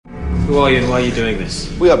Who are you and why are you doing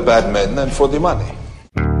this? We are bad men and for the money.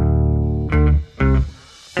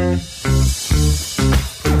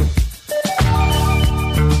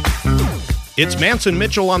 It's Manson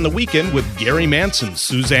Mitchell on the Weekend with Gary Manson,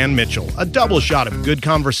 Suzanne Mitchell. A double shot of good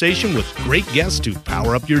conversation with great guests to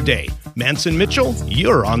power up your day. Manson Mitchell,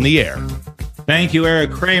 you're on the air. Thank you,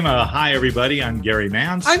 Eric Kramer. Hi, everybody. I'm Gary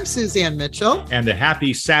Manson. I'm Suzanne Mitchell. And a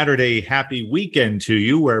happy Saturday, happy weekend to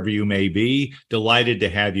you, wherever you may be. Delighted to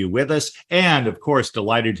have you with us. And, of course,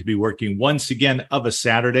 delighted to be working once again of a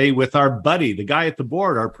Saturday with our buddy, the guy at the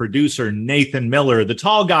board, our producer, Nathan Miller, the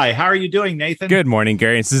tall guy. How are you doing, Nathan? Good morning,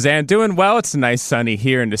 Gary and Suzanne. Doing well. It's nice sunny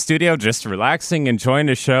here in the studio, just relaxing, enjoying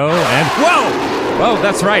the show. And, whoa,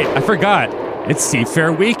 that's right. I forgot. It's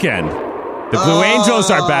Seafair weekend. The Blue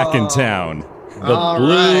Angels are back in town. The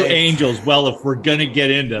Blue Angels. Well, if we're going to get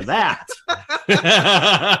into that,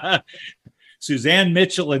 Suzanne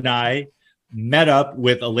Mitchell and I met up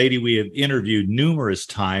with a lady we have interviewed numerous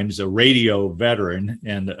times, a radio veteran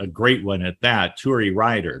and a great one at that, Turi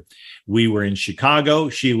Ryder. We were in Chicago.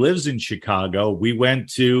 She lives in Chicago. We went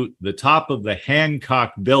to the top of the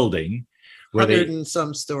Hancock building. 100 and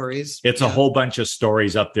some stories. It's a whole bunch of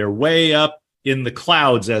stories up there, way up in the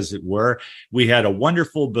clouds, as it were. We had a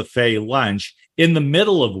wonderful buffet lunch, in the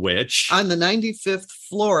middle of which, on the 95th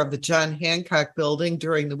floor of the John Hancock building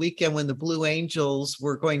during the weekend when the Blue Angels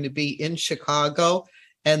were going to be in Chicago,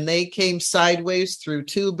 and they came sideways through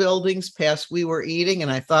two buildings past we were eating,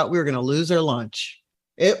 and I thought we were going to lose our lunch.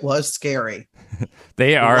 It was scary.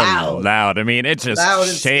 They are loud. I mean, it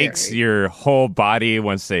just shakes your whole body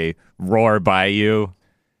once they roar by you.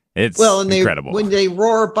 It's incredible. When they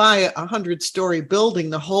roar by a 100-story building,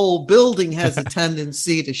 the whole building has a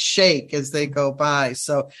tendency to shake as they go by.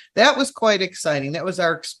 So that was quite exciting. That was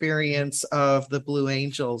our experience of the Blue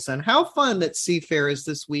Angels, and how fun that Seafair is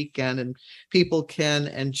this weekend and people can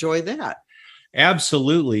enjoy that.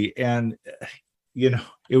 Absolutely. And,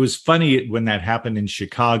 it was funny when that happened in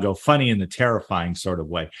Chicago, funny in the terrifying sort of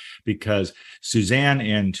way, because Suzanne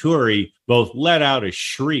and Turi both let out a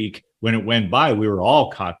shriek when it went by. We were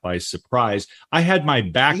all caught by surprise. I had my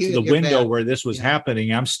back to the window where this was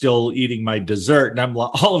happening. I'm still eating my dessert. And I'm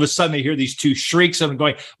all of a sudden I hear these two shrieks. And I'm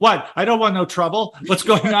going, what? I don't want no trouble. What's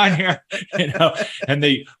going on here? And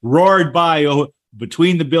they roared by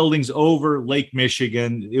between the buildings over Lake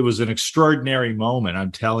Michigan. It was an extraordinary moment,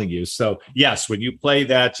 I'm telling you. So yes, when you play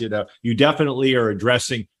that, you definitely are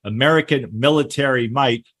addressing American military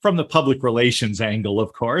might from the public relations angle,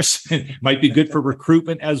 of course. It might be good for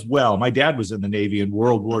recruitment as well. My dad was in the Navy in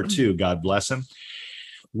World War II, God bless him.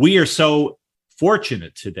 We are so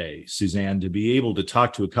fortunate today, Suzanne, to be able to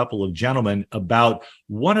talk to a couple of gentlemen about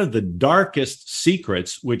one of the darkest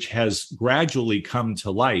secrets which has gradually come to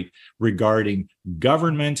light regarding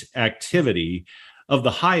government activity of the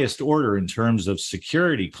highest order in terms of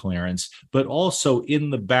security clearance, but also in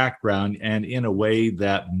the background and in a way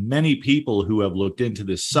that many people who have looked into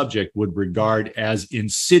this subject would regard as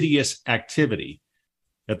insidious activity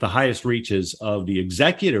at the highest reaches of the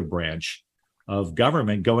executive branch of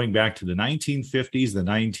government, going back to the 1950s, the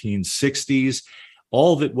 1960s,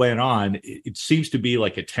 all that went on. It seems to be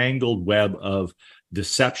like a tangled web of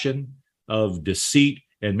deception, of deceit,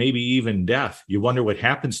 and maybe even death. You wonder what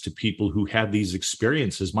happens to people who have these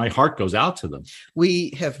experiences. My heart goes out to them.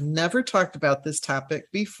 We have never talked about this topic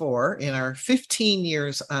before in our 15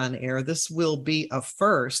 years on air. This will be a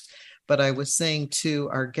first. But I was saying to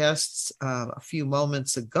our guests a few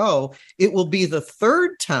moments ago, it will be the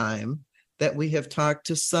third time that we have talked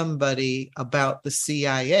to somebody about the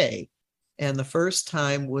CIA. And the first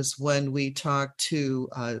time was when we talked to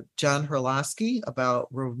John Herlosky about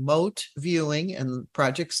remote viewing and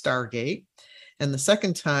Project Stargate. And the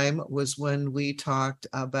second time was when we talked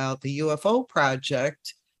about the UFO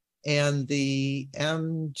project and the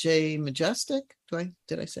MJ Majestic.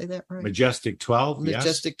 Did I say that right? Majestic 12.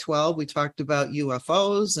 Majestic 12. We talked about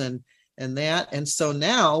UFOs and that. And so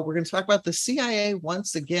now we're going to talk about the CIA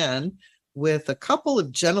once again, with a couple of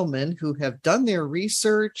gentlemen who have done their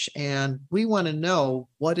research, and we want to know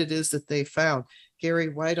what it is that they found. Gary,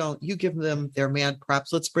 why don't you give them their mad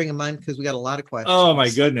props? Let's bring them on because we got a lot of questions. Oh, my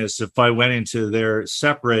goodness. If I went into their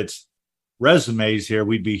separate resumes here,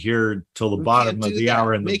 we'd be here till the bottom of the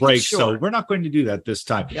hour in the break. Sure. So we're not going to do that this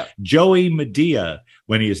time. Yep. Joey Medea,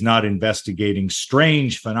 when he is not investigating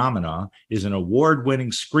strange phenomena, is an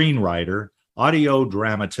award-winning screenwriter, audio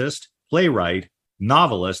dramatist, playwright,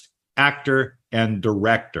 novelist, actor, and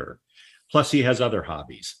director. Plus, he has other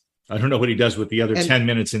hobbies. I don't know what he does with the other 10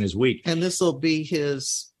 minutes in his week. And this will be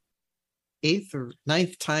his 8th or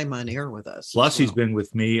 9th time on air with us. Plus, he's been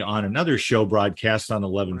with me on another show broadcast on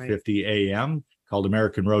 11:50 a.m. called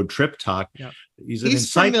American Road Trip Talk. Yep. He's an He's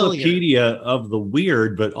encyclopedia of the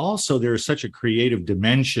weird, but also there's such a creative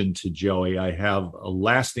dimension to Joey. I have a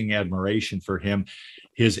lasting admiration for him.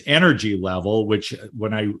 His energy level, which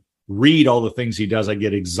when I read all the things he does, I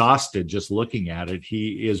get exhausted just looking at it.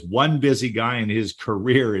 He is one busy guy, and his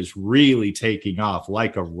career is really taking off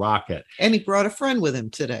like a rocket. And he brought a friend with him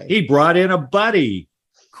today. He brought in a buddy,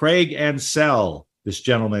 Craig Ansell. This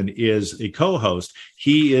gentleman is a co-host.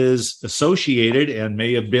 He is associated and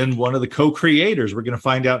may have been one of the co-creators, we're going to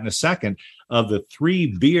find out in a second, of the Three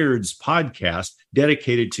Beards podcast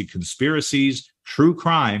dedicated to conspiracies, true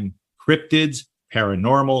crime, cryptids,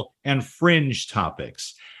 paranormal, and fringe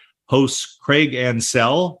topics. Hosts Craig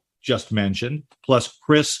Ansell, just mentioned, plus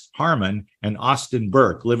Chris Harmon and Austin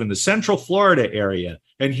Burke live in the Central Florida area.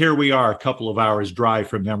 And here we are, a couple of hours drive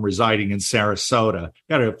from them, residing in Sarasota.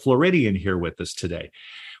 Got a Floridian here with us today.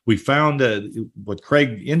 We found what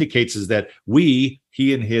Craig indicates is that he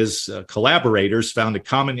and his collaborators found a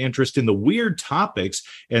common interest in the weird topics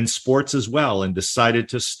and sports as well, and decided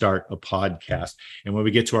to start a podcast. And when we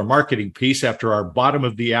get to our marketing piece after our bottom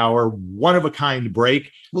of the hour, one-of-a-kind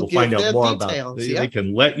break, we'll find out more about it. They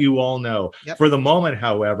can let you all know. Yep. For the moment,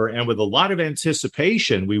 however, and with a lot of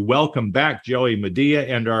anticipation, we welcome back Joey Medea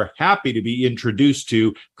and are happy to be introduced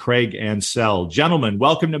to Craig Ansell. Gentlemen,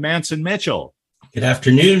 welcome to Manson Mitchell. Good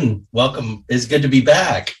afternoon. Welcome. It's good to be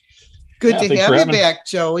back. Good to have you back,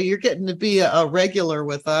 Joey. You're getting to be a regular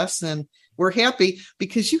with us, and we're happy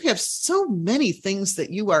because you have so many things that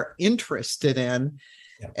you are interested in.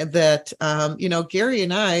 Yeah. And that, Gary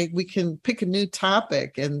and I, we can pick a new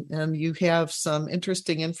topic, and you have some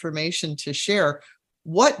interesting information to share.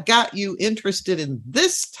 What got you interested in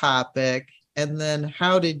this topic, and then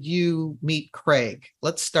how did you meet Craig?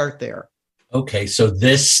 Let's start there. Okay, so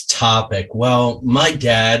this topic, well, my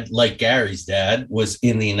dad, like Gary's dad, was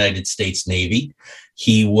in the United States Navy.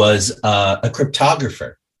 He was a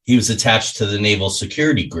cryptographer. He was attached to the Naval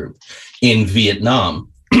Security Group in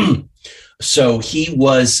Vietnam. So he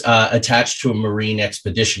was attached to a Marine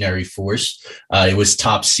Expeditionary Force. It was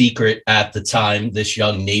top secret at the time, this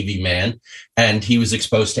young Navy man, and he was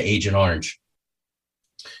exposed to Agent Orange.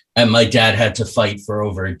 And my dad had to fight for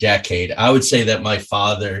over a decade. I would say that my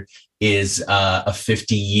father is a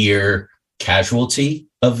 50-year casualty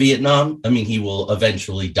of Vietnam. I mean, he will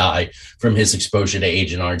eventually die from his exposure to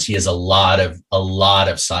Agent Orange. He has a lot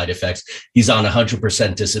of side effects. He's on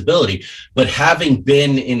 100% disability. But having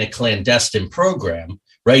been in a clandestine program,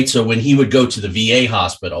 right? So when he would go to the VA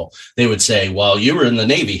hospital, they would say, well, you were in the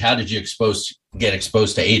Navy. How did you get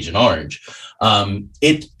exposed to Agent Orange?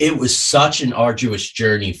 It was such an arduous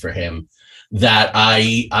journey for him that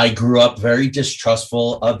I grew up very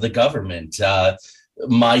distrustful of the government.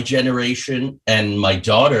 My generation and my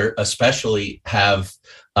daughter especially have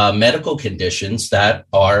medical conditions that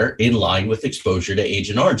are in line with exposure to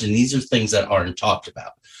Agent Orange. And these are things that aren't talked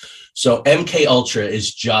about. So MK Ultra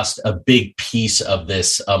is just a big piece of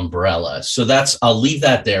this umbrella. So I'll leave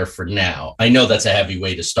that there for now. I know that's a heavy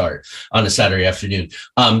way to start on a Saturday afternoon.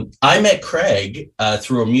 I met Craig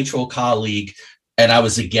through a mutual colleague, and I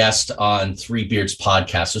was a guest on Three Beards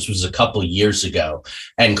podcast. This was a couple years ago.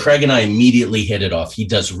 And Craig and I immediately hit it off. He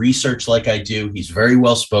does research like I do. He's very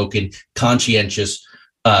well-spoken, conscientious,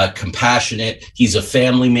 compassionate. He's a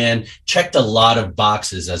family man, checked a lot of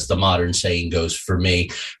boxes, as the modern saying goes, for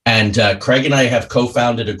me. And Craig and I have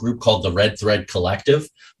co-founded a group called the Red Thread Collective,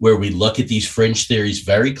 where we look at these fringe theories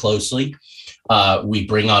very closely. We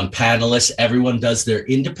bring on panelists. Everyone does their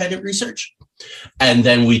independent research. And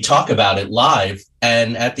then we talk about it live.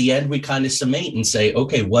 And at the end, we kind of summate and say,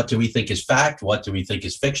 okay, what do we think is fact? What do we think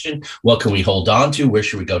is fiction? What can we hold on to? Where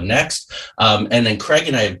should we go next? And then Craig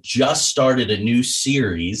and I have just started a new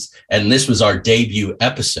series. And this was our debut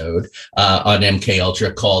episode on MK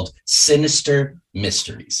Ultra called Sinister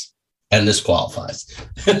Mysteries. And this qualifies.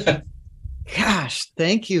 Gosh,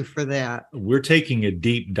 thank you for that. We're taking a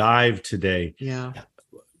deep dive today. Yeah.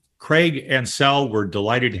 Craig Ansell, we're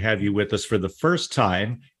delighted to have you with us for the first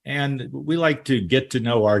time. And we like to get to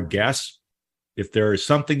know our guests. If there is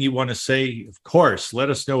something you want to say, of course,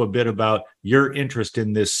 let us know a bit about your interest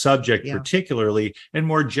in this subject, particularly, and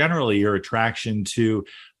more generally, your attraction to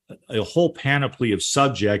a whole panoply of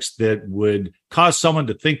subjects that would cause someone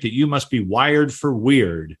to think that you must be wired for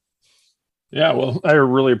weird. Yeah, well, I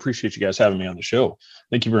really appreciate you guys having me on the show.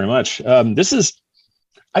 Thank you very much.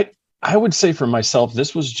 I would say for myself,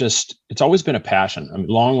 this was it's always been a passion. I mean,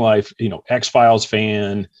 long life, X-Files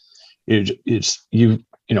fan, it's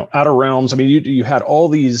Outer Realms. I mean, you have all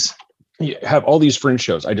these fringe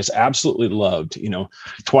shows. I just absolutely loved,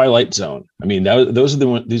 Twilight Zone. I mean, these are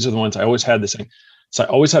the ones I always had this thing. So I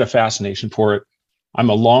always had a fascination for it. I'm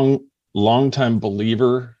a long time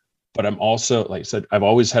believer, but I'm also, like I said, I've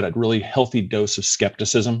always had a really healthy dose of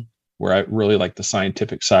skepticism where I really like the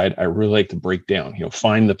scientific side. I really like to break down,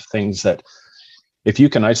 find the things that, if you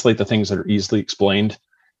can isolate the things that are easily explained,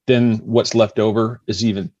 then what's left over is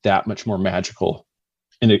even that much more magical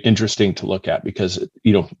and interesting to look at, because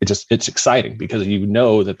it's exciting because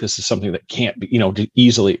that this is something that can't be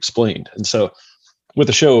easily explained. And so with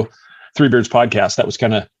the show Three Beards Podcast, that was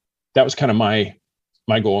kind of my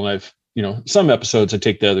goal. And I've some episodes I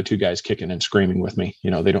take the other two guys kicking and screaming with me.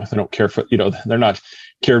 They don't care for they're not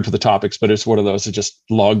cared for the topics, but it's one of those that just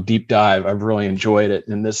log deep dive. I've really enjoyed it,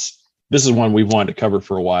 and this is one we've wanted to cover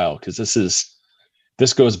for a while, because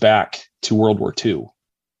this goes back to World War II.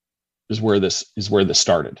 Is where this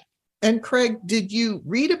started. And Craig, did you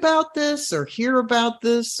read about this or hear about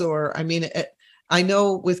this? Or, I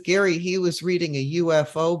know with Gary, he was reading a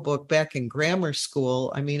UFO book back in grammar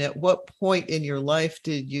school. At what point in your life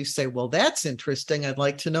did you say, well, that's interesting, I'd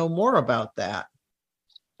like to know more about that?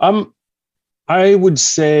 I would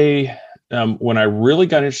say when I really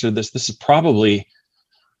got interested in this is probably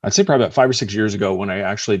about 5 or 6 years ago, when I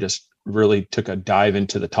actually just really took a dive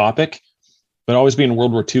into the topic. But always being a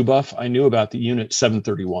World War II buff, I knew about the Unit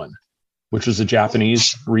 731, which was a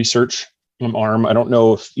Japanese research arm. I don't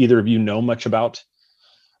know if either of you know much about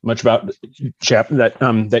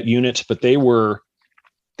that unit, but they were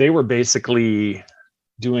basically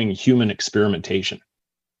doing human experimentation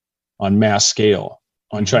on mass scale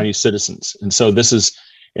on Chinese citizens. And so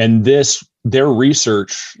their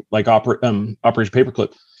research, like Operation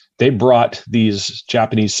Paperclip, they brought these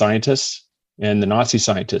Japanese scientists and the Nazi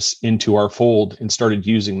scientists into our fold and started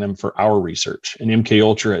using them for our research. And MK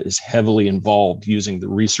Ultra is heavily involved using the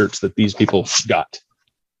research that these people got.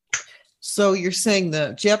 So you're saying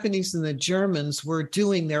the Japanese and the Germans were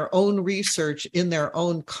doing their own research in their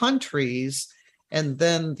own countries, and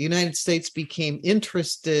then the United States became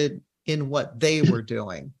interested in what they were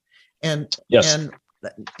doing. And yes.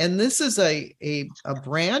 And this is a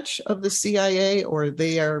branch of the CIA, or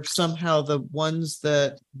they are somehow the ones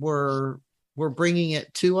that were bringing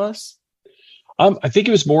it to us? I think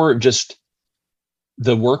it was more just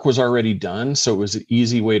the work was already done, so it was an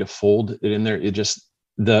easy way to fold it in there.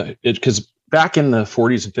 Because back in the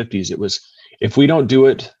 40s and 50s, it was, if we don't do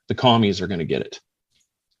it, the commies are going to get it.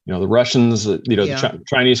 The Russians, the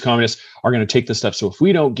Chinese communists are going to take this stuff. So if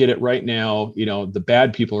we don't get it right now, the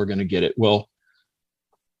bad people are going to get it. Well,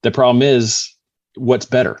 the problem is, what's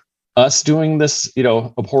better? Us doing this,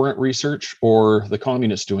 abhorrent research, or the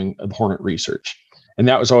communists doing abhorrent research? And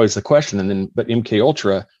that was always the question. But MK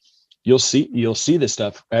Ultra, you'll see this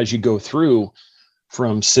stuff as you go through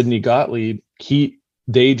from Sidney Gottlieb.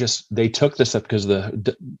 They took this up because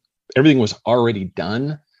everything was already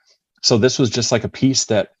done. So this was just like a piece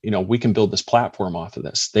that, we can build this platform off of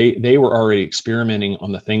this. They were already experimenting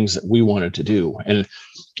on the things that we wanted to do. And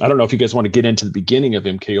I don't know if you guys want to get into the beginning of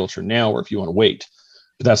MK Ultra now, or if you want to wait.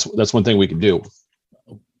 But that's one thing we can do.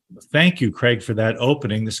 Thank you, Craig, for that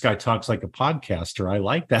opening. This guy talks like a podcaster. I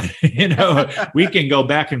like that. We can go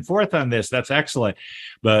back and forth on this. That's excellent.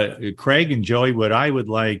 But Craig and Joey, what I would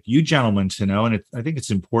like you gentlemen to know, and I think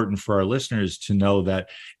it's important for our listeners to know, that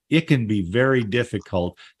it can be very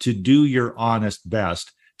difficult to do your honest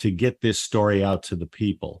best to get this story out to the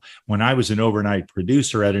people. When I was an overnight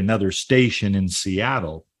producer at another station in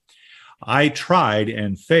Seattle, I tried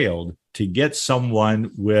and failed to get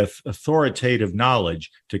someone with authoritative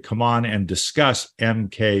knowledge to come on and discuss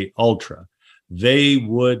MK Ultra. They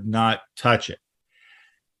would not touch it.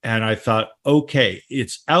 And I thought, okay,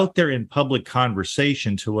 it's out there in public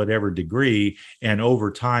conversation to whatever degree. And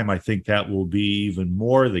over time, I think that will be even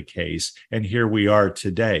more the case. And here we are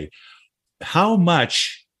today. How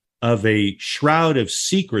much of a shroud of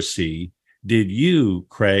secrecy did you,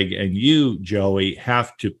 Craig, and you, Joey,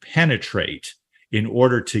 have to penetrate in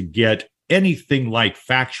order to get anything like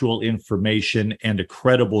factual information and a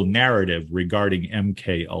credible narrative regarding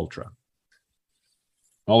MK Ultra?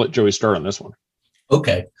 I'll let Joey start on this one.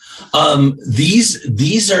 Okay.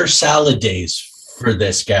 These are salad days for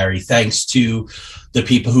this, Gary, thanks to the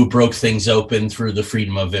people who broke things open through the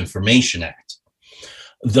Freedom of Information Act.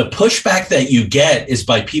 The pushback that you get is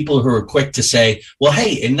by people who are quick to say, well,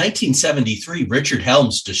 hey, in 1973, Richard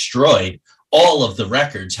Helms destroyed all of the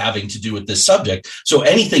records having to do with this subject. So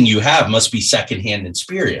anything you have must be secondhand and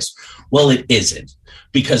spurious. Well, it isn't,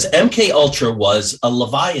 because MK Ultra was a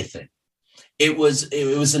Leviathan. It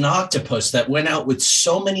was an octopus that went out with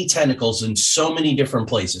so many tentacles in so many different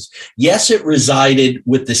places. Yes, it resided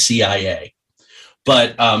with the CIA,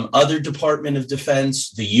 but other Department of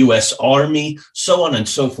Defense, the U.S. Army, so on and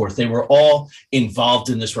so forth. They were all involved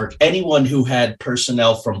in this work. Anyone who had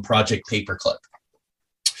personnel from Project Paperclip.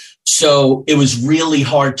 So it was really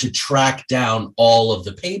hard to track down all of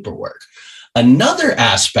the paperwork. Another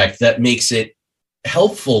aspect that makes it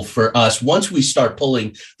helpful for us once we start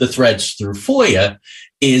pulling the threads through FOIA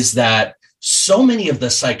is that so many of the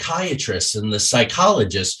psychiatrists and the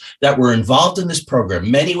psychologists that were involved in this program,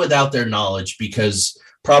 many without their knowledge, because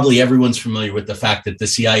probably everyone's familiar with the fact that the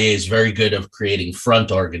CIA is very good at creating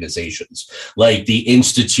front organizations like the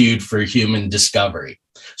Institute for Human Discovery.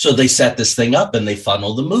 So they set this thing up and they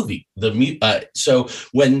funnel the movie. So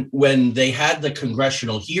when they had the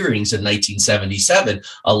congressional hearings in 1977,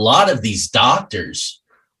 a lot of these doctors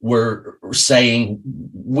were saying,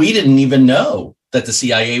 we didn't even know that the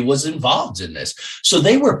CIA was involved in this. So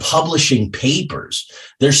they were publishing papers.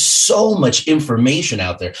 There's so much information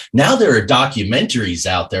out there. Now there are documentaries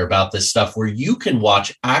out there about this stuff where you can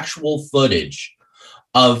watch actual footage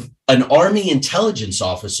of an Army intelligence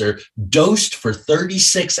officer dosed for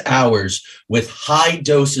 36 hours with high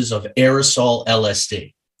doses of aerosol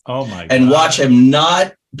LSD. Oh my God. And watch him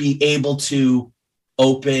not be able to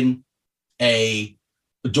open a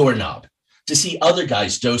doorknob. To see other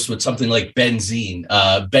guys dosed with something like benzene,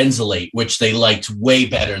 benzolate, which they liked way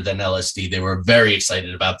better than LSD. They were very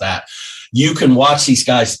excited about that. You can watch these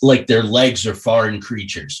guys like their legs are foreign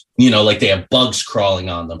creatures, like they have bugs crawling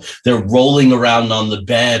on them. They're rolling around on the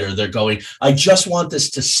bed, or they're going, I just want this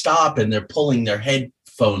to stop. And they're pulling their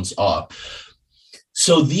headphones off.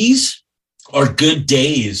 So these are good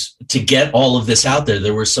days to get all of this out there.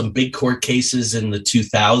 There were some big court cases in the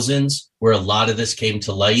 2000s where a lot of this came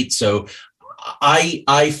to light. So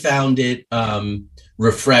I found it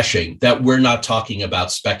refreshing that we're not talking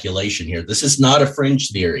about speculation here. This is not a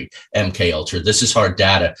fringe theory, MK Ultra. This is hard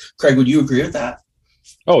data. Craig, would you agree with that?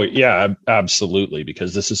 Oh yeah, absolutely.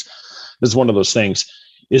 Because this is one of those things.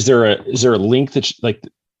 Is there a link that like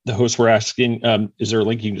the hosts were asking? Is there a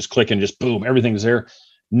link you can just click and just boom, everything's there?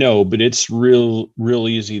 No, but it's real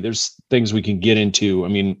easy. There's things we can get into. I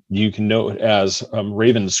mean, you can know it as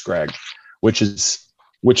Ravenscrag, which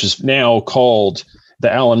is now called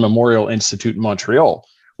the Allen Memorial Institute in Montreal.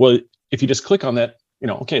 Well, if you just click on that,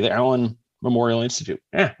 the Allen Memorial Institute,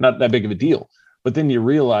 not that big of a deal. But then you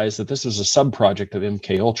realize that this is a sub-project of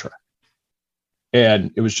MK Ultra.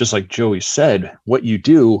 And it was just like Joey said, what you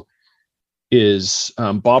do is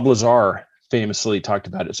Bob Lazar famously talked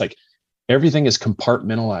about it. It's like everything is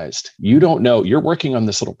compartmentalized. You don't know. You're working on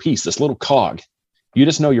this little piece, this little cog. You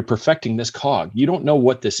just know you're perfecting this cog. You don't know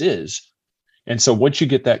what this is. And so once you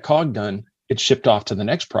get that cog done, it's shipped off to the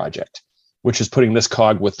next project, which is putting this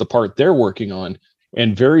cog with the part they're working on.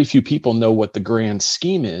 And very few people know what the grand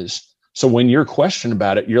scheme is. So when you're questioned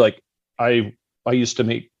about it, you're like, I used to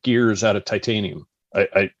make gears out of titanium.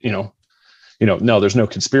 No, there's no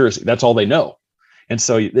conspiracy. That's all they know. And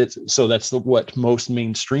so that's what most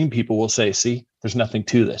mainstream people will say. See, there's nothing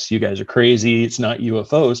to this. You guys are crazy. It's not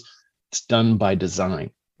UFOs. It's done by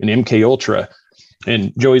design. And MK Ultra,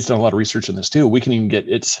 and Joey's done a lot of research on this too. We can even get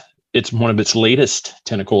it's one of its latest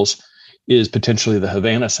tentacles is potentially the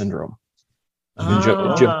Havana syndrome.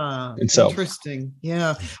 And so interesting.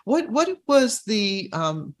 Yeah. What was the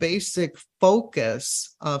basic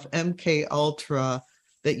focus of MK Ultra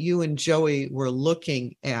that you and Joey were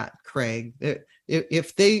looking at, Craig?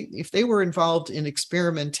 If they were involved in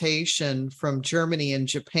experimentation from Germany and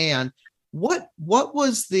Japan, what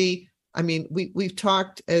was the we've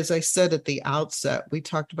talked, as I said at the outset, we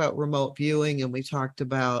talked about remote viewing and we talked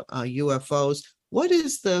about UFOs. What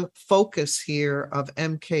is the focus here of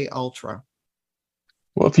MK Ultra?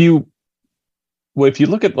 Well, if you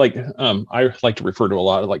look at I like to refer to a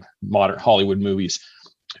lot of like modern Hollywood movies,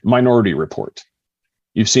 Minority Report.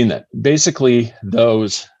 You've seen that. Basically,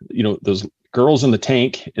 those girls in the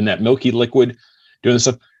tank in that milky liquid doing this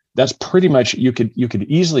stuff. That's pretty much you could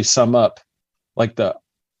easily sum up like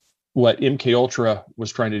what MK Ultra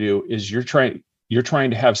was trying to do is you're trying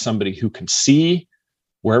to have somebody who can see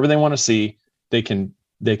wherever they want to see. They can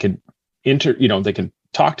they can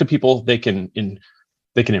talk to people. They can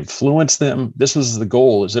influence them. This was the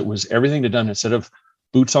goal. It was everything done instead of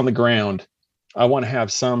boots on the ground. I want to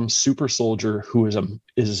have some super soldier who is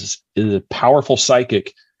a powerful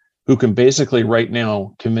psychic who can basically right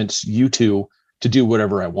now convince you to do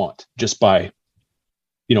whatever I want just by,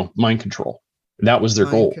 mind control. And that was their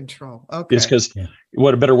goal. Control. Okay. It's because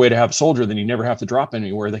what a better way to have a soldier than you never have to drop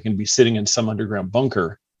anywhere. They can be sitting in some underground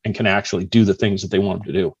bunker and can actually do the things that they want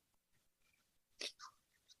them to do.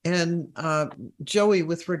 And Joey,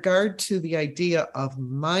 with regard to the idea of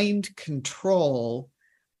mind control,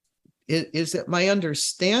 is it my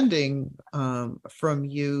understanding from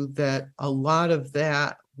you that a lot of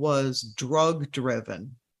that was drug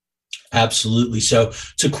driven? Absolutely. So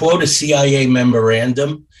to quote a CIA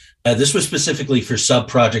memorandum, this was specifically for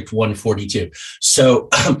Subproject 142. So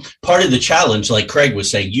part of the challenge, like Craig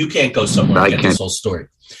was saying, you can't go somewhere and get this whole story.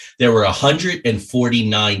 There were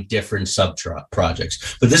 149 different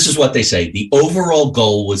sub-projects. But this is what they say. The overall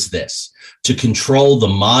goal was this: to control the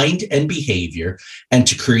mind and behavior and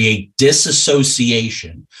to create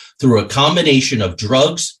disassociation through a combination of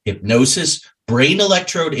drugs, hypnosis, brain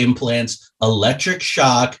electrode implants, electric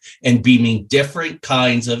shock, and beaming different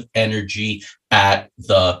kinds of energy at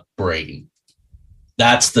the brain.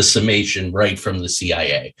 That's the summation right from the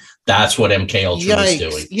CIA. That's what MK Ultra was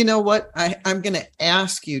doing. You know what? I'm going to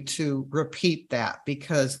ask you to repeat that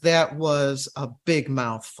because that was a big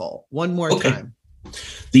mouthful. One more time.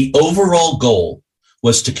 The overall goal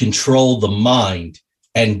was to control the mind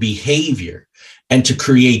and behavior and to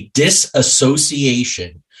create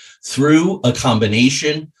disassociation through a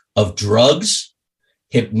combination of drugs,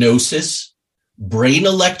 hypnosis, brain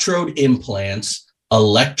electrode implants,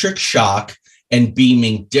 electric shock, and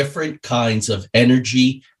beaming different kinds of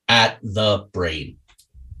energy at the brain.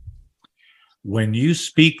 When you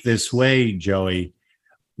speak this way, Joey,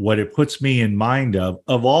 what it puts me in mind of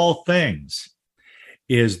all things,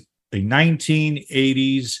 is a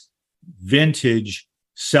 1980s vintage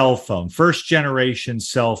cell phone, first generation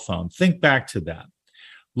cell phone. Think back to that.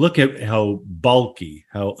 Look at how bulky,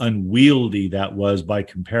 how unwieldy that was by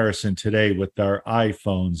comparison today with our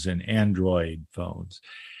iPhones and Android phones.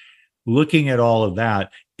 Looking at all of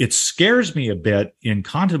that, it scares me a bit in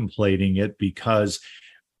contemplating it because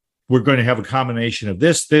we're going to have a combination of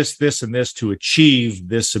this, and this to achieve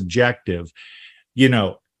this objective. You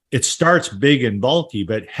know, it starts big and bulky,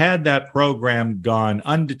 but had that program gone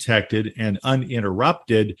undetected and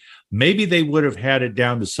uninterrupted, maybe they would have had it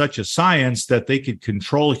down to such a science that they could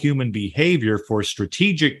control human behavior for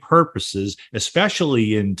strategic purposes,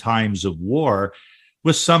 especially in times of war,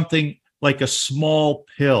 with something like a small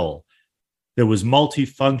pill that was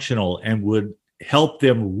multifunctional and would help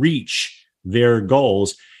them reach their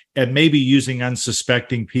goals, and maybe using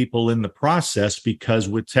unsuspecting people in the process, because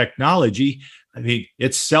with technology, I mean,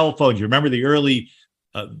 it's cell phones. You remember the early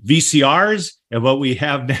VCRs and what we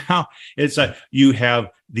have now? It's you have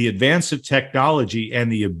the advance of technology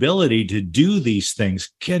and the ability to do these things.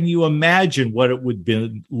 Can you imagine what it would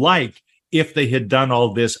be like if they had done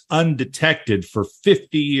all this undetected for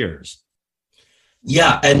 50 years?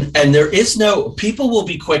 Yeah, and there is no, people will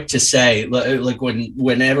be quick to say, like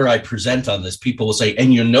whenever I present on this, people will say,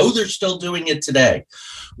 and you know they're still doing it today.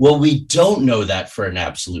 Well, we don't know that for an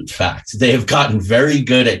absolute fact. They have gotten very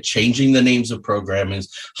good at changing the names of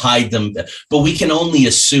programs, hide them, but we can only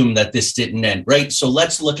assume that this didn't end, right? So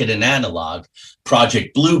let's look at an analog.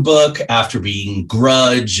 Project Blue Book, after being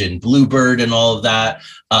Grudge and Bluebird and all of that,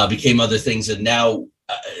 became other things, and now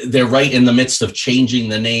they're right in the midst of changing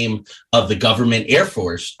the name of the government Air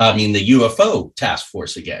Force. I mean, the UFO task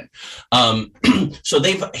force again. So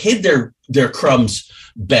they've hid their crumbs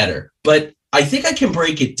better. But I think I can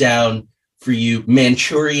break it down for you.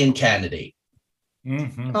 Manchurian Candidate.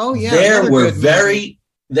 Mm-hmm. Oh yeah, there were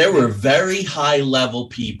very high level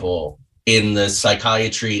people in the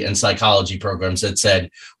psychiatry and psychology programs that said,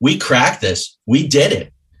 "We cracked this. We did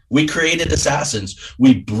it. We created assassins.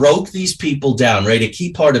 We broke these people down," right? A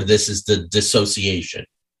key part of this is the dissociation.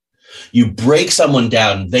 You break someone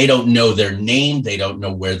down. They don't know their name. They don't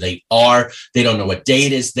know where they are. They don't know what day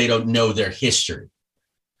it is. They don't know their history.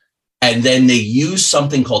 And then they use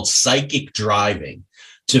something called psychic driving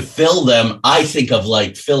to fill them. I think of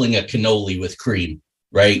like filling a cannoli with cream,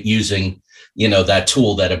 right? Using, that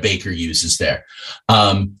tool that a baker uses there.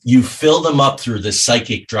 You fill them up through the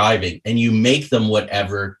psychic driving and you make them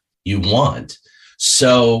whatever you want.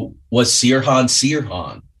 So was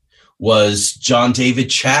Sirhan, was John David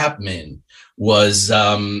Chapman, was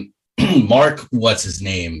Mark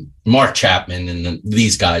Chapman, and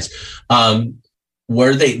these guys,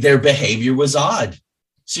 their behavior was odd.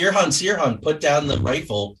 Sirhan put down the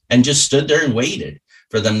rifle and just stood there and waited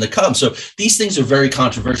for them to come. So these things are very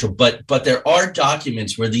controversial, but there are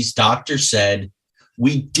documents where these doctors said,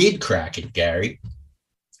 "We did crack it, Gary.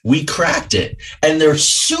 We cracked it." And they're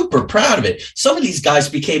super proud of it. Some of these guys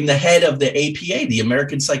became the head of the APA, the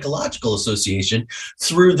American Psychological Association,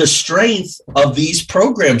 through the strength of these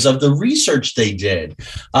programs, of the research they did.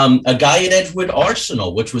 A guy at Edgewood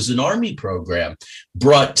Arsenal, which was an Army program,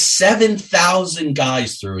 brought 7,000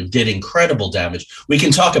 guys through and did incredible damage. We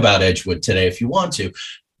can talk about Edgewood today if you want to.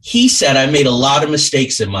 He said, "I made a lot of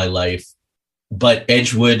mistakes in my life, but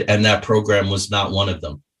Edgewood and that program was not one of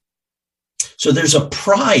them." So there's a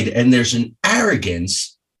pride and there's an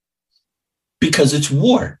arrogance because it's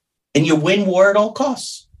war, and you win war at all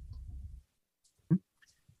costs.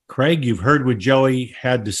 Craig, you've heard what Joey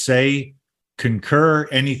had to say. Concur?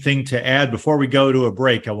 Anything to add? Before we go to a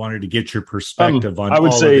break, I wanted to get your perspective on all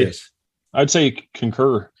of this. I'd say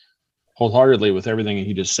concur wholeheartedly with everything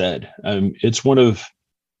he just said. It's the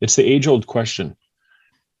age-old question: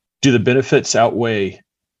 do the benefits outweigh,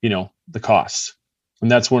 the costs?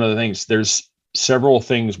 And that's one of the things. There's several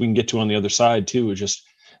things we can get to on the other side too, just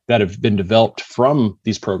that have been developed from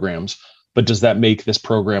these programs. But does that make this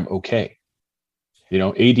program okay?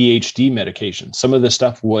 ADHD medication. Some of this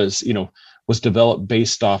stuff was developed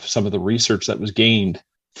based off some of the research that was gained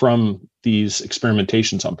from these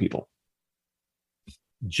experimentations on people.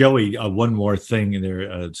 Joey, one more thing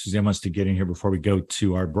there. Suzanne wants to get in here before we go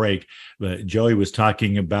to our break. But Joey was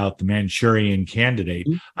talking about the Manchurian Candidate.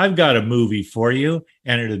 Mm-hmm. I've got a movie for you,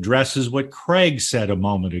 and it addresses what Craig said a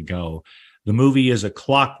moment ago. The movie is A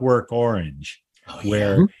Clockwork Orange,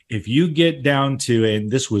 where if you get down to,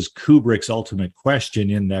 and this was Kubrick's ultimate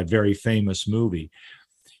question in that very famous movie,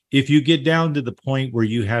 if you get down to the point where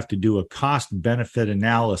you have to do a cost-benefit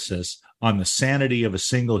analysis on the sanity of a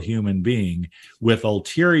single human being with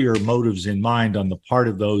ulterior motives in mind on the part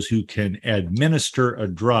of those who can administer a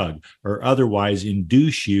drug or otherwise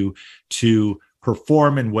induce you to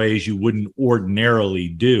perform in ways you wouldn't ordinarily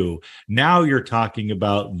do. Now you're talking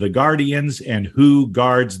about the Guardians and who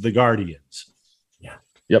guards the Guardians. Yeah.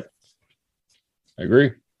 Yep. I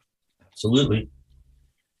agree. Absolutely.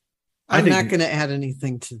 I'm not going to add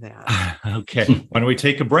anything to that. Okay. Why don't we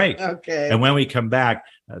take a break? Okay. And when we come back,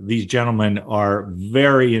 these gentlemen are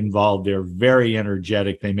very involved. They're very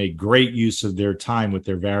energetic. They make great use of their time with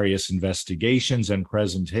their various investigations and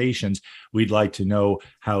presentations. We'd like to know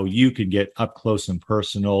how you can get up close and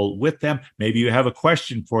personal with them. Maybe you have a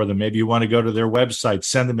question for them. Maybe you want to go to their website,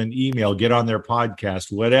 send them an email, get on their podcast,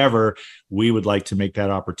 whatever. We would like to make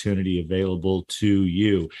that opportunity available to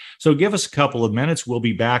you. So give us a couple of minutes. We'll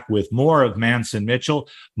be back with more of Mance & Mitchell,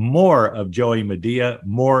 more of Joey Medea,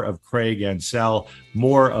 more of Craig Ansell,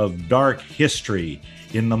 more of dark history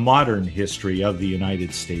in the modern history of the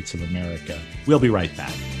United States of America. We'll be right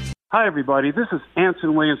back. Hi, everybody. This is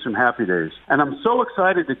Anson Williams from Happy Days, and I'm so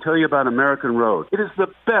excited to tell you about American Road. It is the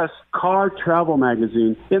best car travel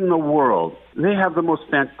magazine in the world. They have the most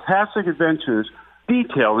fantastic adventures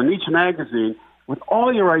detailed in each magazine with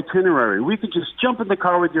all your itinerary. We could just jump in the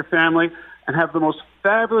car with your family and have the most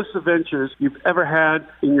fabulous adventures you've ever had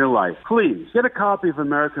in your life. Please get a copy of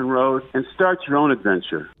American Road and start your own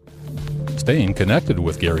adventure. Staying connected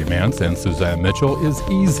with Gary Mance and Suzanne Mitchell is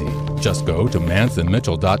easy. Just go to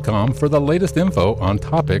manceandmitchell.com for the latest info on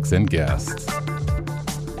topics and guests.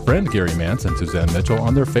 Friend Gary Mance and Suzanne Mitchell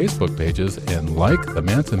on their Facebook pages and like the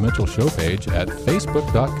Mance & Mitchell show page at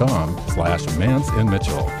facebook.com/Mance &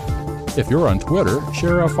 Mitchell. If you're on Twitter,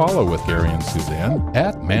 share a follow with Gary and Suzanne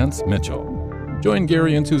at Mance Mitchell. Join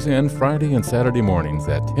Gary and Suzanne Friday and Saturday mornings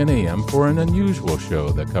at 10 a.m. for an unusual show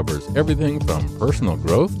that covers everything from personal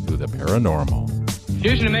growth to the paranormal.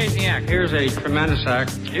 Here's an amazing act. Here's a tremendous act.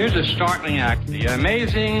 Here's a startling act. The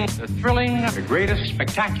amazing, the thrilling, the greatest,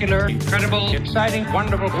 spectacular, incredible, exciting,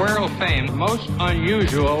 wonderful, world fame, most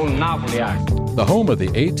unusual novelty act. The home of the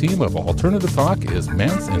A-Team of Alternative Talk is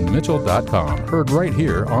manceandmitchell.com. Heard right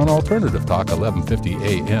here on Alternative Talk 1150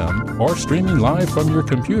 AM or streaming live from your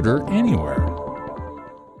computer anywhere.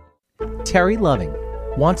 Terry Loving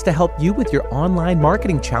wants to help you with your online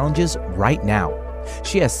marketing challenges right now.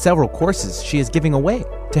 She has several courses she is giving away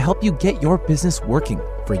to help you get your business working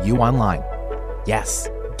for you online. Yes,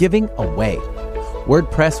 giving away.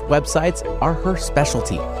 WordPress websites are her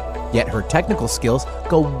specialty, yet her technical skills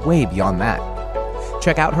go way beyond that.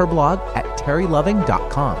 Check out her blog at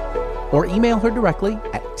terryloving.com or email her directly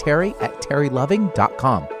at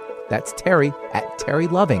terry@terryloving.com. That's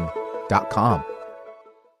terry@terryloving.com.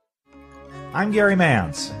 I'm Gary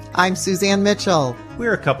Mance. I'm Suzanne Mitchell.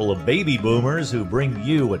 We're a couple of baby boomers who bring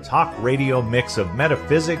you a talk radio mix of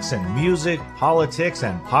metaphysics and music, politics,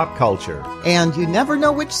 and pop culture. And you never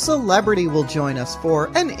know which celebrity will join us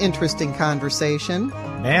for an interesting conversation.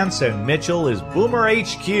 Mance & Mitchell is Boomer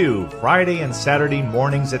HQ, Friday and Saturday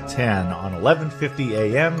mornings at 10 on 1150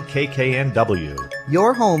 AM KKNW.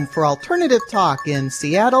 Your home for alternative talk in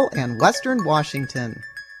Seattle and Western Washington.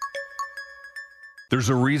 There's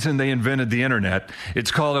a reason they invented the internet.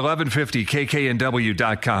 It's called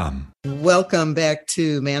 1150kknw.com. Welcome back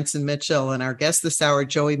to Mance & Mitchell, and our guest this hour,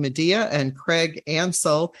 Joey Medea and Craig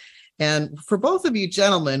Ansell. And for both of you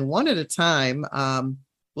gentlemen, one at a time,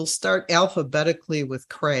 we'll start alphabetically with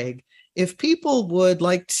Craig. If people would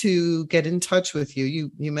like to get in touch with you,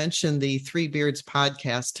 you mentioned the Three Beards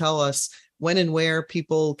podcast. Tell us when and where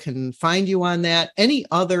people can find you on that. Any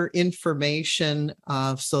other information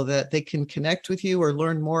so that they can connect with you or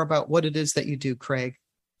learn more about what it is that you do, Craig?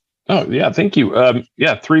 Oh, yeah. Thank you.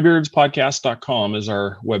 threebeardspodcast.com is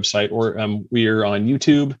our website, or we are on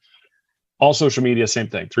YouTube. All social media, same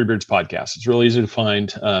thing, Three Beards Podcast. It's really easy to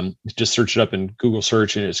find. Just search it up in Google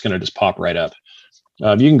search and it's going to just pop right up.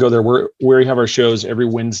 You can go there. We have our shows every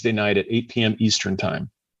Wednesday night at 8 p.m. Eastern time.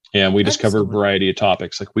 And we just cover a variety of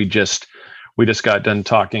topics. Like we just got done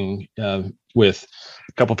talking with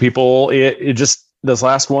a couple people. It just this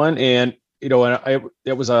last one, and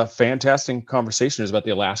it was a fantastic conversation. It was about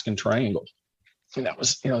the Alaskan Triangle, and that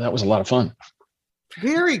was a lot of fun.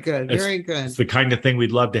 Very good. Very good. It's the kind of thing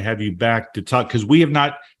we'd love to have you back to talk, because we have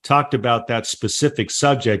not talked about that specific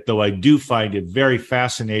subject, though I do find it very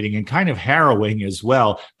fascinating and kind of harrowing as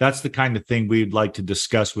well. That's the kind of thing we'd like to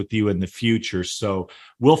discuss with you in the future. So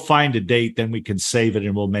we'll find a date, then we can save it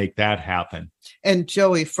and we'll make that happen. And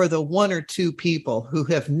Joey, for the one or two people who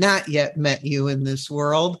have not yet met you in this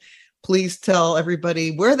world, please tell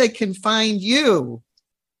everybody where they can find you.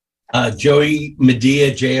 Joey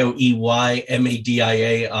Madia,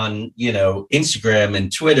 JoeyMadia on, Instagram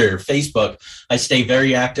and Twitter, Facebook. I stay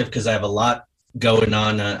very active because I have a lot going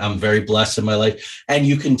on. I'm very blessed in my life. And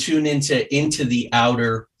you can tune into the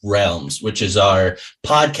Outer Realms, which is our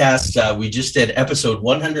podcast. We just did episode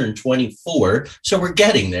 124. So we're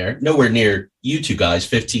getting there. Nowhere near you two guys,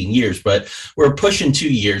 15 years, but we're pushing 2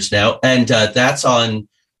 years now. And that's on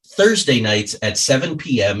Thursday nights at 7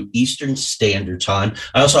 p.m. Eastern Standard Time.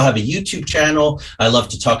 I also have a YouTube channel. I love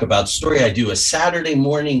to talk about story. I do a Saturday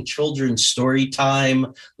morning children's story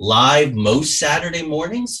time live most Saturday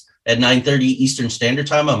mornings at 9:30 Eastern Standard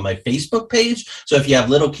Time on my Facebook page. So if you have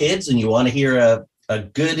little kids and you want to hear a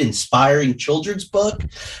good, inspiring children's book,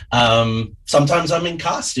 sometimes I'm in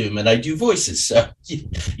costume and I do voices. So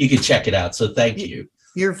you can check it out. So thank you.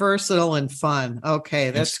 You're versatile and fun.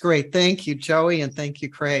 Okay, that's great. Thank you, Joey, and thank you,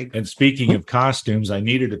 Craig. And speaking of costumes, I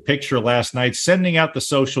needed a picture last night, sending out the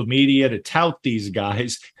social media to tout these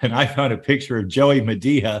guys, and I found a picture of Joey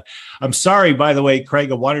Madia. I'm sorry, by the way,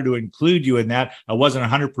 Craig, I wanted to include you in that. I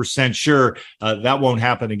wasn't 100% sure that won't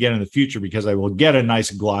happen again in the future, because I will get a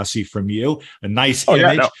nice glossy from you, a nice image.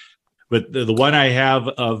 Yeah, no. But the one I have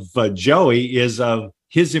of Joey is of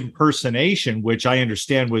his impersonation, which I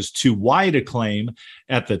understand was to wide acclaim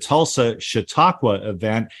at the Tulsa Chautauqua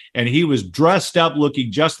event. And he was dressed up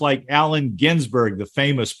looking just like Allen Ginsberg, the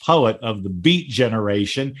famous poet of the Beat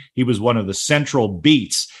generation. He was one of the central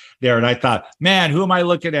beats there. And I thought, man, who am I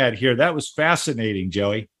looking at here? That was fascinating,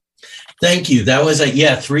 Joey. Thank you. That was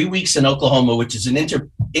 3 weeks in Oklahoma, which is an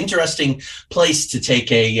interesting place to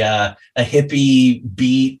take a hippie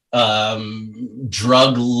beat,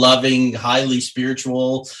 drug-loving, highly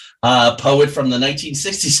spiritual poet from the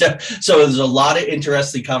 1960s. So there's a lot of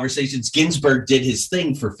interesting conversations. Ginsberg did his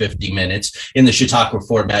thing for 50 minutes in the Chautauqua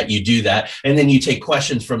format. You do that, and then you take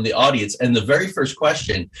questions from the audience. And the very first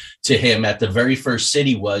question to him at the very first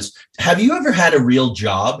city was, "Have you ever had a real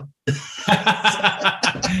job?"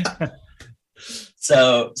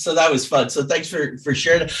 So that was fun. So thanks for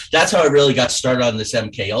sharing. That's how I really got started on this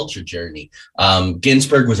MK Ultra journey.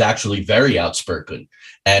 Ginsberg was actually very outspoken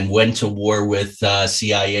and went to war with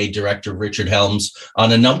CIA Director Richard Helms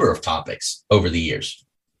on a number of topics over the years.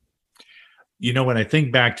 When I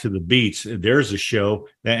think back to the Beats, there's a show,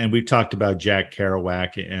 and we've talked about Jack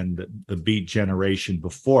Kerouac and the Beat generation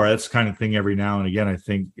before. That's the kind of thing every now and again I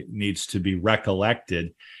think needs to be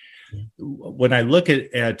recollected. When I look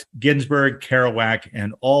at Ginsberg, Kerouac,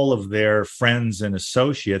 and all of their friends and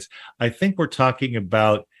associates, I think we're talking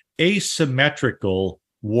about asymmetrical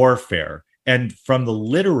warfare. And from the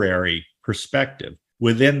literary perspective,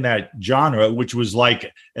 within that genre, which was like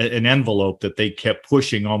an envelope that they kept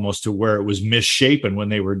pushing almost to where it was misshapen when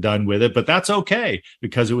they were done with it. But that's okay,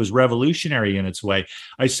 because it was revolutionary in its way.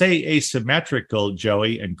 I say asymmetrical,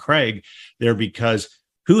 Joey and Craig, there because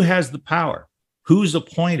who has the power? Who's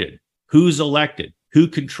appointed? Who's elected? Who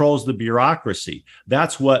controls the bureaucracy?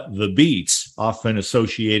 That's what the Beats, often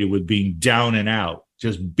associated with being down and out,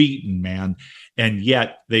 just beaten, man. And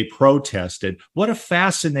yet they protested. What a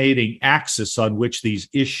fascinating axis on which these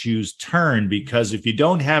issues turn, because if you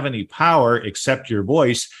don't have any power except your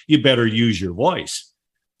voice, you better use your voice.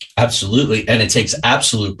 Absolutely. And it takes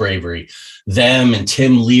absolute bravery. Them and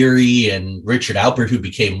Tim Leary and Richard Alpert, who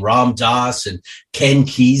became Ram Dass, and Ken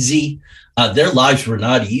Kesey, their lives were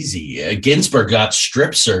not easy. Ginsberg got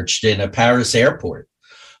strip searched in a Paris airport.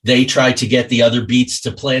 They tried to get the other beats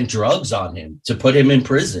to plan drugs on him, to put him in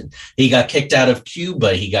prison. He got kicked out of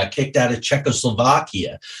Cuba. He got kicked out of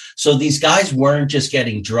Czechoslovakia. So these guys weren't just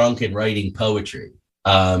getting drunk and writing poetry.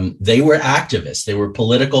 They were activists. They were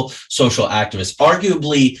political, social activists.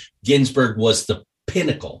 Arguably, Ginsberg was the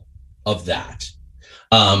pinnacle of that.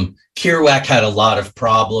 Kerouac had a lot of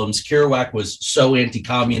problems. Kerouac was so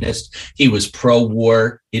anti-communist. He was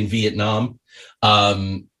pro-war in Vietnam.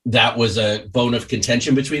 That was a bone of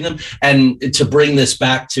contention between them. And to bring this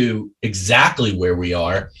back to exactly where we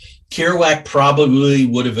are, Kerouac probably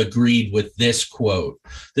would have agreed with this quote.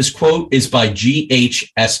 This quote is by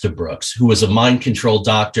G.H. Estabrooks, who was a mind control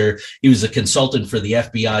doctor. He was a consultant for the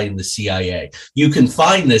FBI and the CIA. You can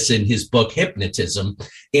find this in his book, Hypnotism,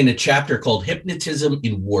 in a chapter called Hypnotism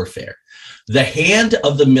in Warfare. The hand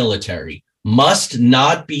of the military must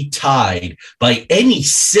not be tied by any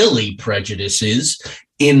silly prejudices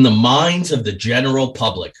in the minds of the general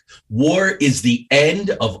public. War is the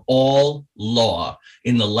end of all law.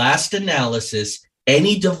 In the last analysis,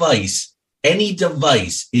 any device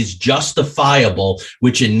is justifiable,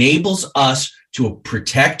 which enables us to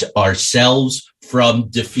protect ourselves from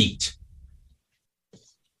defeat.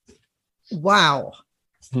 Wow.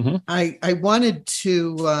 Mm-hmm. I wanted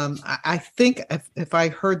to, I think if I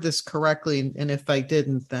heard this correctly, and if I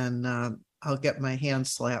didn't, then I'll get my hand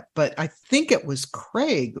slapped. But I think it was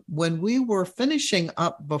Craig, when we were finishing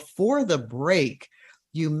up before the break,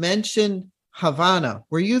 you mentioned Havana.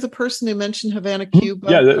 Were you the person who mentioned Havana, Cuba?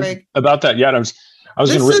 Yeah, Craig? About that. Yeah, I was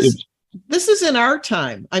This is in our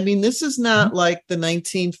time. I mean, this is not like the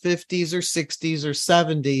 1950s or 60s or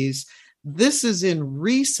 70s. This is in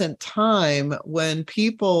recent time when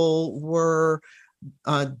people were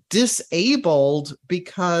disabled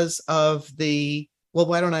because of the, well,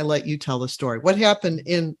 why don't I let you tell the story? What happened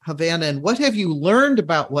in Havana, and what have you learned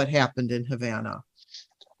about what happened in Havana?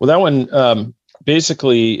 Well, that one,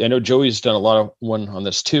 basically, I know Joey's done a lot of one on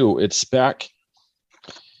this too. It's back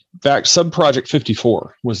Subproject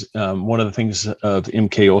 54 was one of the things of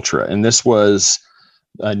MK Ultra, and this was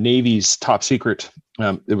Navy's top secret.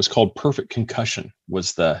 It was called Perfect Concussion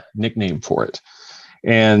was the nickname for it,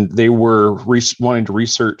 and they were wanting to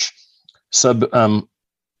research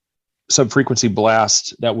subfrequency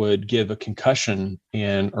blast that would give a concussion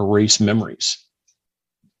and erase memories,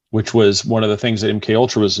 which was one of the things that MK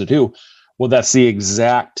Ultra was to do. Well, that's the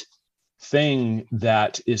exact thing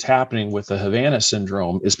that is happening with the Havana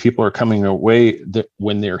syndrome. Is people are coming away that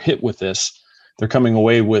when they're hit with this, they're coming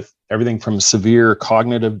away with everything from severe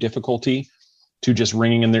cognitive difficulty to just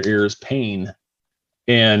ringing in their ears, pain.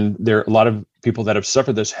 And there are a lot of people that have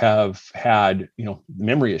suffered this have had,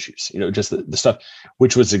 memory issues, just the stuff,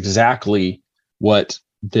 which was exactly what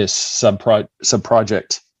this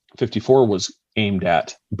subproject 54 was aimed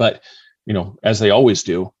at. But, as they always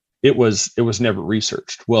do, it was never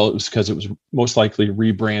researched. Well, it was because it was most likely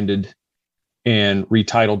rebranded and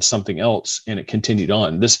retitled something else, and it continued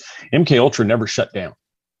on. This MK Ultra never shut down.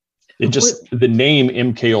 It just, the name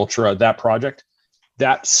MK Ultra, that project,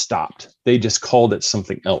 that stopped. They just called it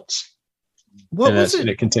something else. What was it? And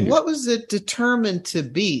it continued. What was it determined to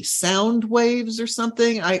be? Sound waves or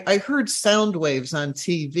something? I heard sound waves on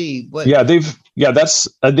TV.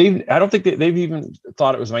 I don't think they've even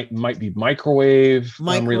thought it was might be microwave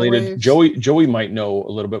related. Joey might know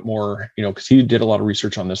a little bit more, because he did a lot of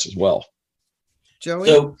research on this as well.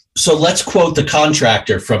 Joey? So let's quote the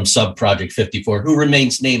contractor from Subproject 54, who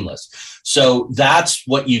remains nameless. So that's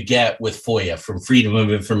what you get with FOIA, from Freedom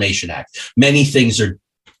of Information Act. Many things are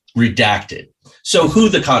redacted. So who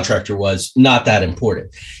the contractor was, not that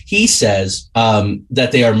important. He says that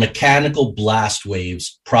they are mechanical blast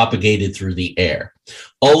waves propagated through the air,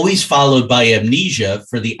 always followed by amnesia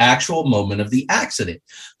for the actual moment of the accident.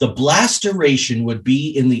 The blast duration would be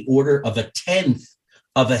in the order of 1/10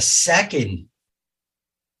 of a second.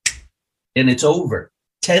 And it's over.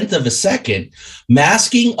 1/10 of a second.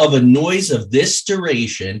 Masking of a noise of this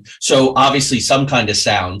duration, so obviously some kind of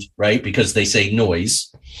sound, right? Because they say noise,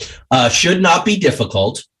 should not be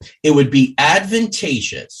difficult. It would be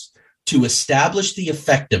advantageous to establish the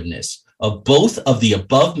effectiveness of both of the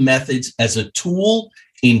above methods as a tool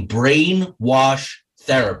in brainwash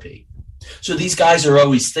therapy. So these guys are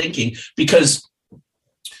always thinking, because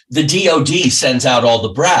the DOD sends out all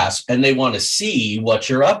the brass and they want to see what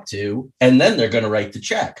you're up to, and then they're going to write the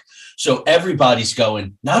check. So everybody's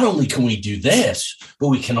going, not only can we do this, but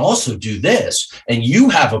we can also do this. And you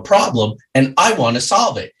have a problem and I want to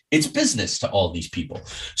solve it. It's business to all these people.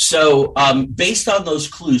 So based on those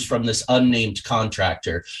clues from this unnamed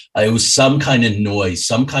contractor, it was some kind of noise,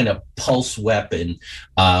 some kind of pulse weapon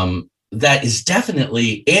that is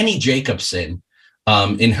definitely Annie Jacobson.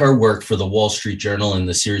 in her work for the Wall Street Journal and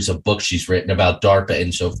the series of books she's written about DARPA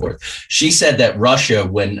and so forth. She said that Russia,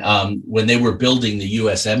 when they were building the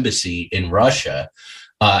U.S. embassy in Russia,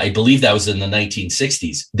 I believe that was in the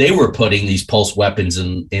 1960s, they were putting these pulse weapons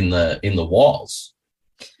in the walls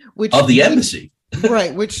of the embassy.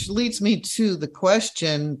 Right, which leads me to the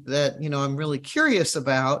question that I'm really curious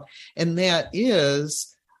about, and that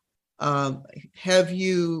is, have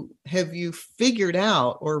you figured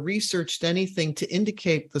out or researched anything to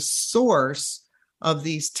indicate the source of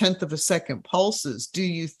these tenth of a second pulses? Do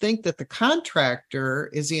you think that the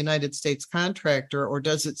contractor is a United States contractor, or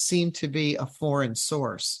does it seem to be a foreign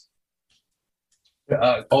source?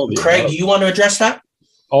 Craig, do you want to address that?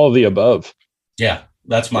 All of the above. Yeah.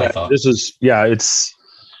 That's my thought. It's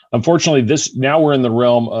unfortunately now we're in the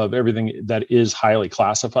realm of everything that is highly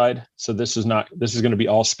classified. So this is going to be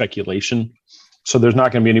all speculation. So there's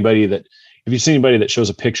not going to be anybody that, if you see anybody that shows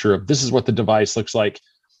a picture of this is what the device looks like,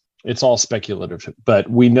 it's all speculative. But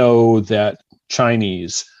we know that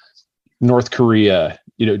Chinese, North Korea,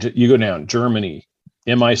 you go down, Germany,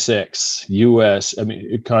 MI6, US,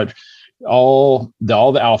 all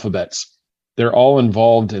the alphabets, they're all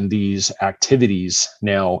involved in these activities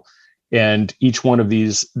now. And each one of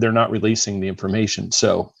these, they're not releasing the information.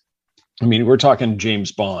 So, we're talking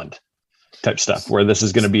James Bond type stuff, where this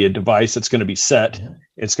is going to be a device that's going to be set.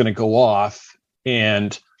 It's going to go off.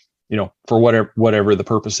 And, for whatever the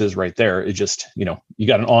purpose is right there, it just, you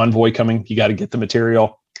got an envoy coming, you got to get the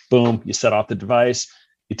material, boom, you set off the device,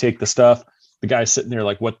 you take the stuff. The guy's sitting there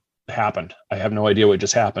like, what happened? I have no idea what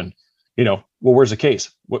just happened. Well, where's the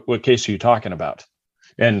case? What case are you talking about?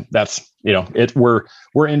 And that's,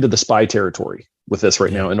 we're into the spy territory with this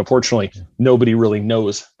right now. And unfortunately, nobody really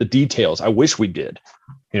knows the details. I wish we did,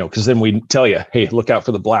 because then we tell you, hey, look out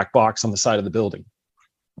for the black box on the side of the building.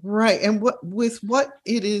 Right. And what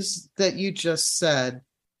it is that you just said,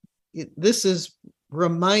 this is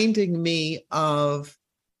reminding me of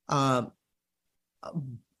a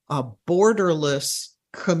borderless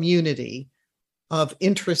community of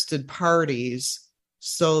interested parties,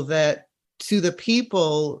 so that to the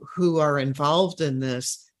people who are involved in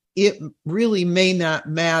this, it really may not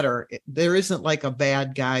matter. There isn't like a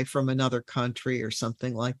bad guy from another country or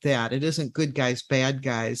something like that. It isn't good guys, bad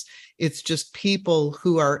guys. It's just people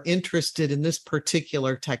who are interested in this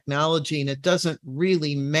particular technology, and it doesn't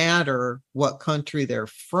really matter what country they're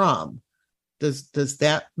from. Does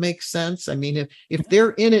that make sense? If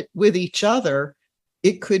they're in it with each other,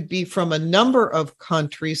 it could be from a number of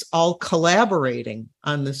countries all collaborating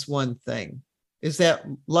on this one thing. Is that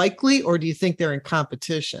likely, or do you think they're in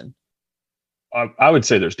competition? I would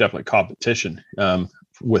say there's definitely competition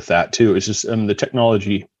with that too. It's just the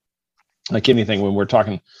technology, like anything, when we're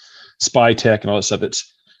talking spy tech and all this stuff,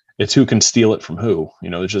 it's who can steal it from who.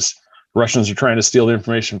 It's just Russians are trying to steal the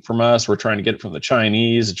information from us. We're trying to get it from the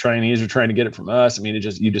Chinese. The Chinese are trying to get it from us. You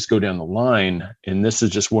just go down the line, and this is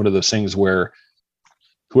just one of those things where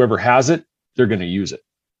whoever has it, they're going to use it.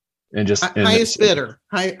 And just highest bidder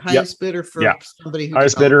for somebody who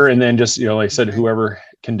highest bidder. And then just, like I said, whoever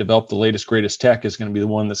can develop the latest, greatest tech is going to be the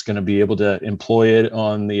one that's going to be able to employ it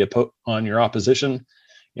on your opposition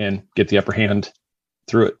and get the upper hand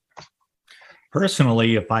through it.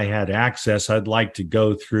 Personally, if I had access, I'd like to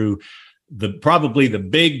go through probably the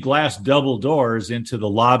big glass double doors into the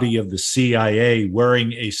lobby of the CIA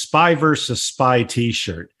wearing a Spy versus Spy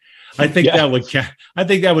t-shirt. I think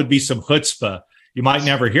that would be some chutzpah. You might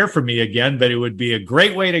never hear from me again, but it would be a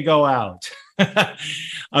great way to go out.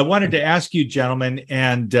 I wanted to ask you, gentlemen,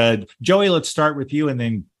 and Joey, let's start with you, and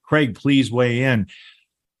then Craig, please weigh in.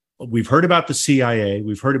 We've heard about the CIA,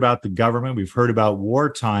 we've heard about the government, we've heard about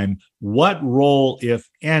wartime. What role, if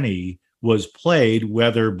any, was played,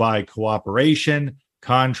 whether by cooperation,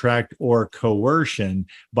 contract, or coercion,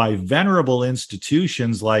 by venerable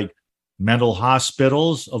institutions like mental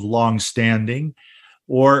hospitals of long standing,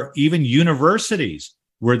 or even universities?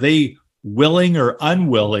 Were they willing or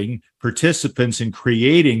unwilling participants in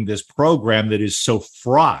creating this program that is so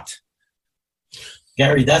fraught?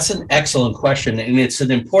 Gary, that's an excellent question, and it's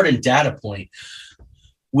an important data point.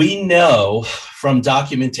 We know from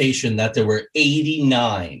documentation that there were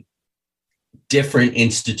 89 different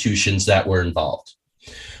institutions that were involved.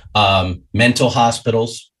 Mental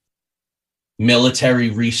hospitals, military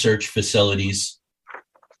research facilities,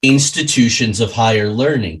 institutions of higher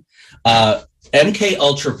learning. MK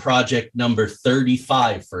Ultra project number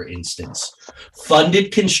 35, for instance,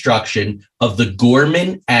 funded construction of the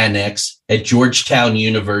Gorman Annex at Georgetown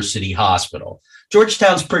University Hospital.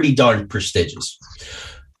 Georgetown's pretty darn prestigious.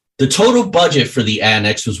 The total budget for the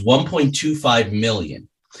annex was $1.25 million.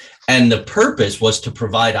 And the purpose was to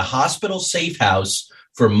provide a hospital safe house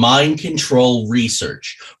for mind control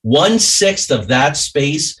research. 1/6 of that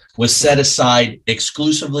space was set aside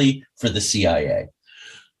exclusively for the CIA.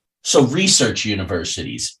 So research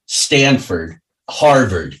universities, Stanford,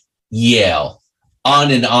 Harvard, Yale,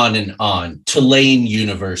 on and on and on, Tulane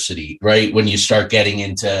University, right? When you start getting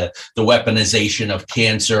into the weaponization of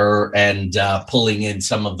cancer and pulling in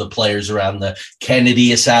some of the players around the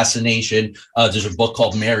Kennedy assassination. There's a book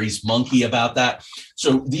called Mary's Monkey about that.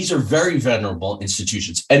 So these are very venerable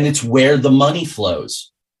institutions, and it's where the money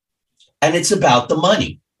flows. And it's about the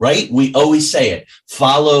money, right? We always say it,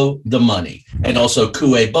 follow the money. And also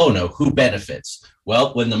cui bono, who benefits?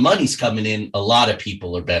 Well, when the money's coming in, a lot of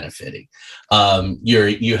people are benefiting.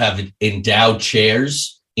 You have endowed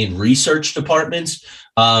chairs in research departments.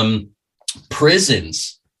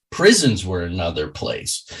 Prisons were another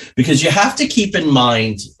place, because you have to keep in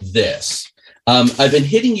mind this. I've been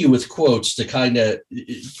hitting you with quotes to kind of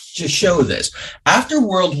just show this. After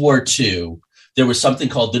World War II, there was something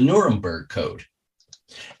called the Nuremberg Code.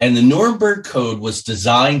 And the Nuremberg Code was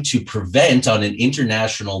designed to prevent on an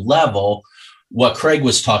international level what Craig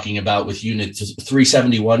was talking about with Unit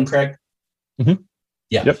 371, Craig? Mm-hmm.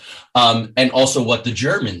 Yeah. Yep. And also what the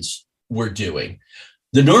Germans were doing.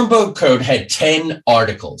 The Nuremberg Code had 10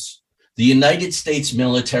 articles. The United States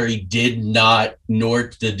military did not, nor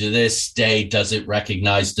to this day does it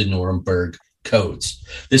recognize the Nuremberg codes.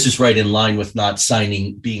 This is right in line with not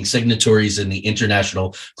being signatories in the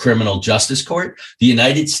International Criminal Justice Court. The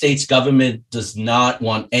United States government does not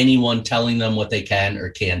want anyone telling them what they can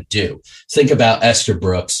or can't do. Think about Esther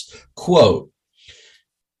Brooks, quote,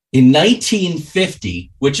 in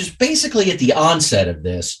 1950, which is basically at the onset of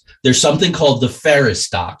this, there's something called the Ferris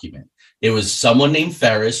document. It was someone named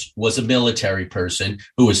Ferris, was a military person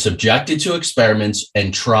who was subjected to experiments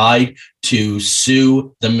and tried to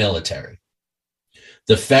sue the military.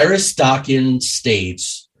 The Ferris document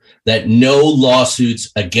states that no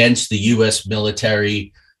lawsuits against the U.S.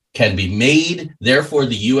 military can be made. Therefore,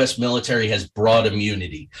 the U.S. military has broad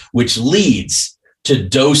immunity, which leads to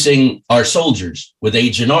dosing our soldiers with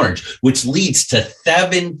Agent Orange, which leads to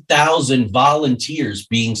 7,000 volunteers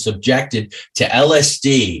being subjected to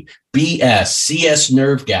LSD, BS, CS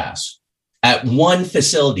nerve gas at one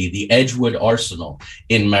facility, the Edgewood Arsenal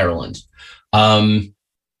in Maryland.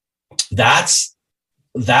 That's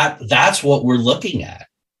what we're looking at.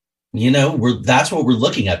 That's what we're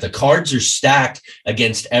looking at. The cards are stacked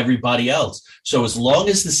against everybody else. So as long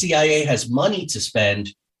as the CIA has money to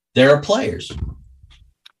spend, there are players.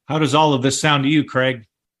 How does all of this sound to you, Craig?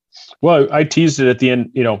 Well, I teased it at the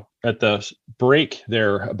end, at the break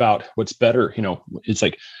there about what's better. It's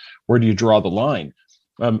like, where do you draw the line?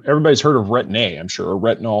 Everybody's heard of Retin-A, I'm sure, or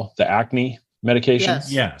retinol, the acne medication.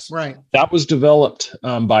 Yes. Right. That was developed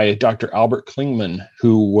by Dr. Albert Klingman,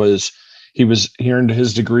 he earned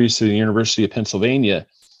his degrees through the University of Pennsylvania.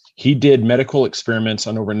 He did medical experiments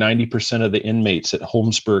on over 90% of the inmates at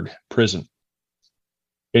Holmesburg Prison.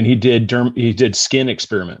 And he did skin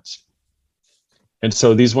experiments. And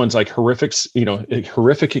so these ones, like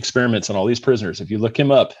horrific experiments on all these prisoners. If you look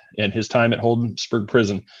him up and his time at Holmesburg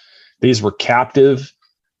Prison, these were captive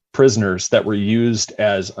prisoners that were used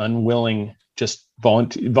as unwilling, just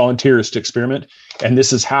volunteers to experiment. And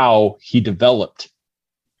this is how he developed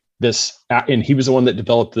this. And he was the one that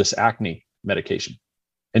developed this acne medication.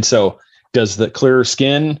 And so does the clearer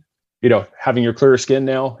skin, having your clearer skin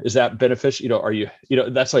now, is that beneficial? Are you,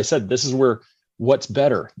 that's why I said, this is where what's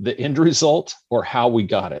better, the end result or how we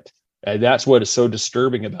got it. And that's what is so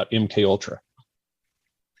disturbing about MK Ultra.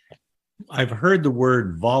 I've heard the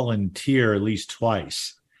word volunteer at least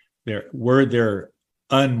twice. They're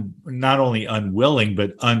not only unwilling,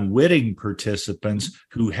 but unwitting participants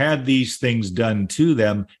who had these things done to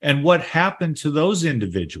them. And what happened to those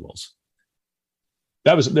individuals?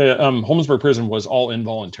 That was the Holmesburg Prison was all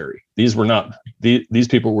involuntary. These were not, these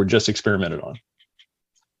people were just experimented on.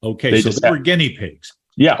 Okay, so they were guinea pigs.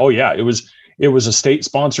 Yeah. Oh, yeah. It was a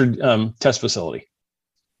state-sponsored test facility.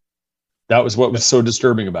 That was what was so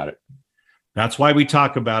disturbing about it. That's why we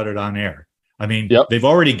talk about it on air. I mean, Yep. They've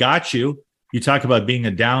already got you. You talk about being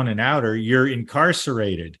a down and outer. You're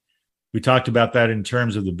incarcerated. We talked about that in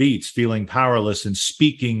terms of the beats, feeling powerless and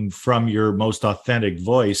speaking from your most authentic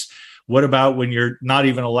voice. What about when you're not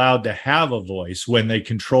even allowed to have a voice, when they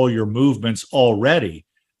control your movements already?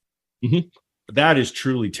 Mm-hmm. That is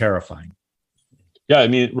truly terrifying. Yeah, I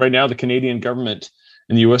mean, right now the Canadian government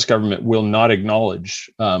and the U.S. government will not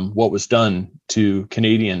acknowledge what was done to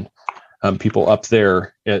Canadian people up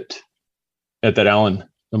there at that Allen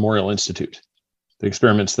Memorial Institute. The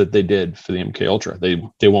experiments that they did for the MK Ultra,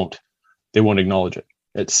 they won't acknowledge it.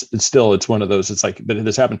 it's still, it's one of those, it's like, did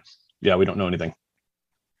this happen? Yeah, we don't know anything.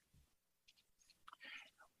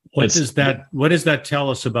 What does that tell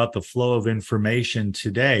us about the flow of information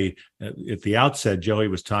today? At the outset, Joey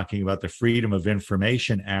was talking about the Freedom of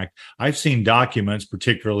Information Act. I've seen documents,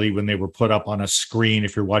 particularly when they were put up on a screen,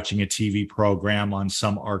 if you're watching a TV program on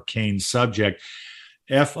some arcane subject,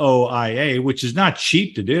 FOIA, which is not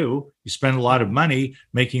cheap to do. You spend a lot of money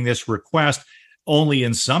making this request, only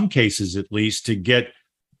in some cases, at least, to get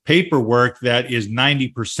paperwork that is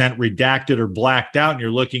 90% redacted or blacked out, and you're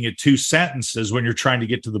looking at 2 sentences when you're trying to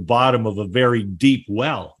get to the bottom of a very deep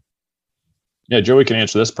well. Yeah, Joey can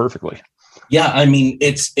answer this perfectly. Yeah, I mean,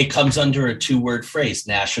 it comes under a 2-word phrase: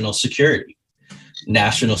 national security.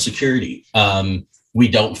 National security. We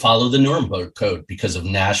don't follow the Nuremberg Code because of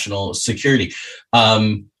national security.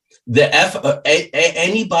 Anybody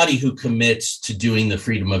who commits to doing the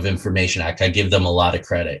Freedom of Information Act, I give them a lot of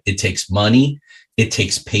credit. It takes money. It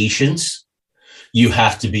takes patience. You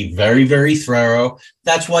have to be very, very thorough.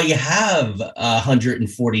 That's why you have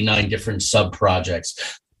 149 different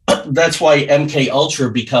sub-projects. That's why MK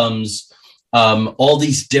Ultra becomes all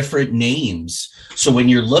these different names. So when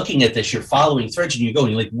you're looking at this, you're following threads and you're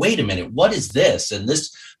going like, wait a minute, what is this? And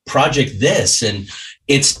this project, this, and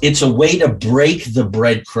it's a way to break the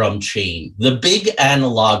breadcrumb chain. The big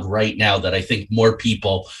analog right now that I think more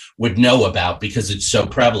people would know about because it's so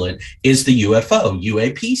prevalent is the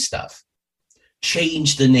UAP stuff.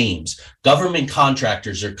 Change the names. Government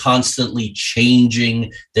contractors are constantly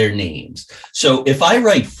changing their names. So if I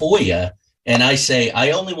write FOIA and I say,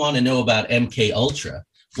 I only want to know about MK Ultra,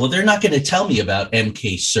 well, they're not going to tell me about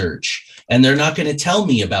MK Search. And they're not going to tell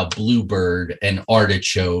me about Bluebird and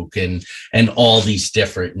Artichoke and all these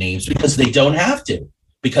different names because they don't have to,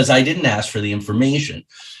 because I didn't ask for the information.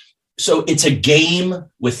 So it's a game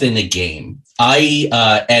within a game. I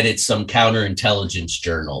edit some counterintelligence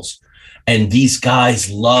journals, and these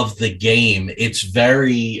guys love the game. It's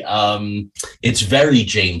very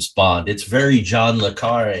James Bond. It's very John le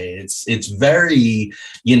Carre. It's very,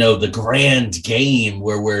 the grand game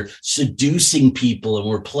where we're seducing people and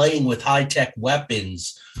we're playing with high-tech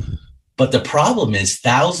weapons. But the problem is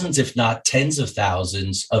thousands, if not tens of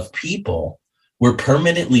thousands of people were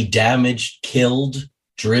permanently damaged, killed,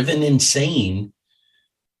 driven insane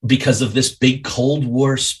because of this big Cold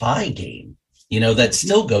War spy game, that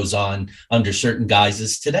still goes on under certain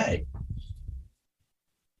guises today.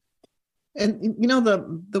 And,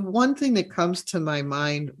 the one thing that comes to my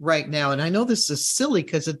mind right now, and I know this is silly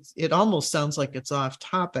because it almost sounds like it's off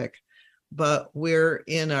topic, but we're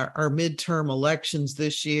in our midterm elections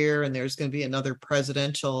this year, and there's going to be another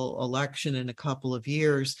presidential election in a couple of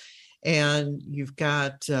years. And you've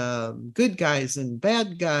got good guys and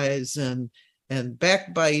bad guys and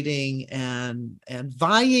backbiting and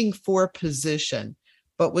vying for position.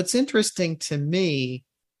 But what's interesting to me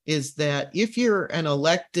is that if you're an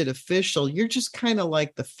elected official, you're just kind of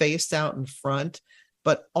like the face out in front.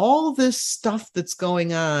 But all this stuff that's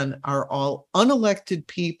going on are all unelected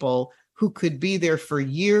people who could be there for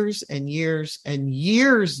years and years and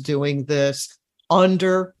years doing this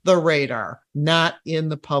under the radar, not in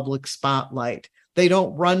the public spotlight. They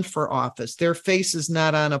don't run for office. Their face is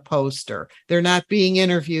not on a poster. They're not being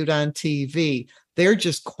interviewed on TV. They're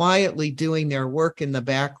just quietly doing their work in the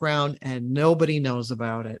background and nobody knows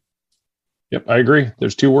about it. Yep, I agree.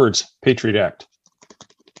 There's 2 words: Patriot Act.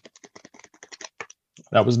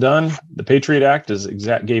 That was done. The Patriot Act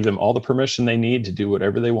gave them all the permission they need to do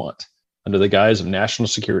whatever they want under the guise of national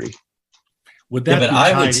security. Would that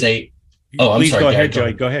I would say, I'm sorry. Go ahead,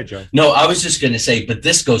 Joey. Go ahead, Joey. No, I was just going to say, but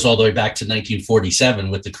this goes all the way back to 1947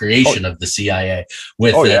 with the creation of the CIA,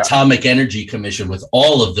 with the Atomic Energy Commission, with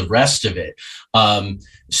all of the rest of it.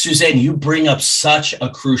 Suzanne, you bring up such a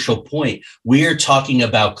crucial point. We are talking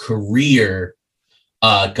about career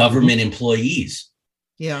government employees.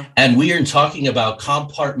 Yeah. And we are talking about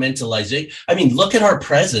compartmentalization. I mean, look at our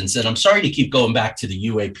presence. And I'm sorry to keep going back to the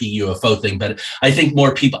UAP UFO thing, but I think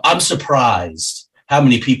more people, I'm surprised how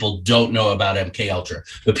many people don't know about MK Ultra,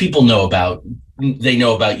 but people know about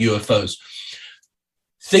UFOs.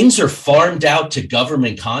 Things are farmed out to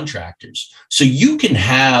government contractors. So you can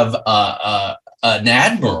have an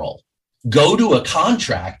admiral go to a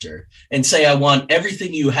contractor and say, I want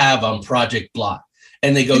everything you have on Project Block.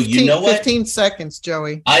 And they go, you know what? 15 seconds,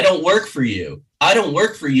 Joey. I don't work for you.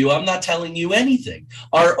 I'm not telling you anything.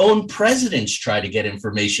 Our own presidents try to get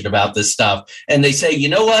information about this stuff. And they say, you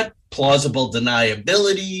know what? Plausible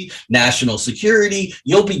deniability, national security.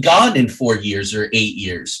 You'll be gone in 4 years or 8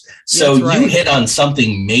 years. So you hit on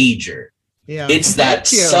something major. Yeah. It's that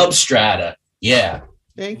substrata. Yeah.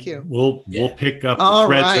 Thank you. We'll pick up the All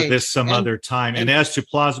threads right. of this some other time. And as to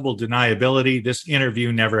plausible deniability, this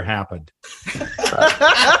interview never happened.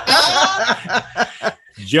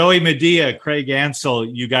 Joey Medea, Craig Ansel,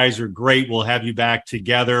 you guys are great. We'll have you back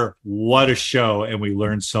together. What a show. And we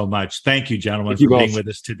learned so much. Thank you, gentlemen, for being with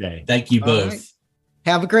us today. Thank you both. Right.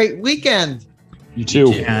 Have a great weekend. You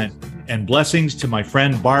too. And blessings to my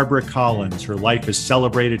friend Barbara Collins. Her life is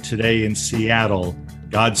celebrated today in Seattle.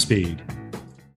 Godspeed.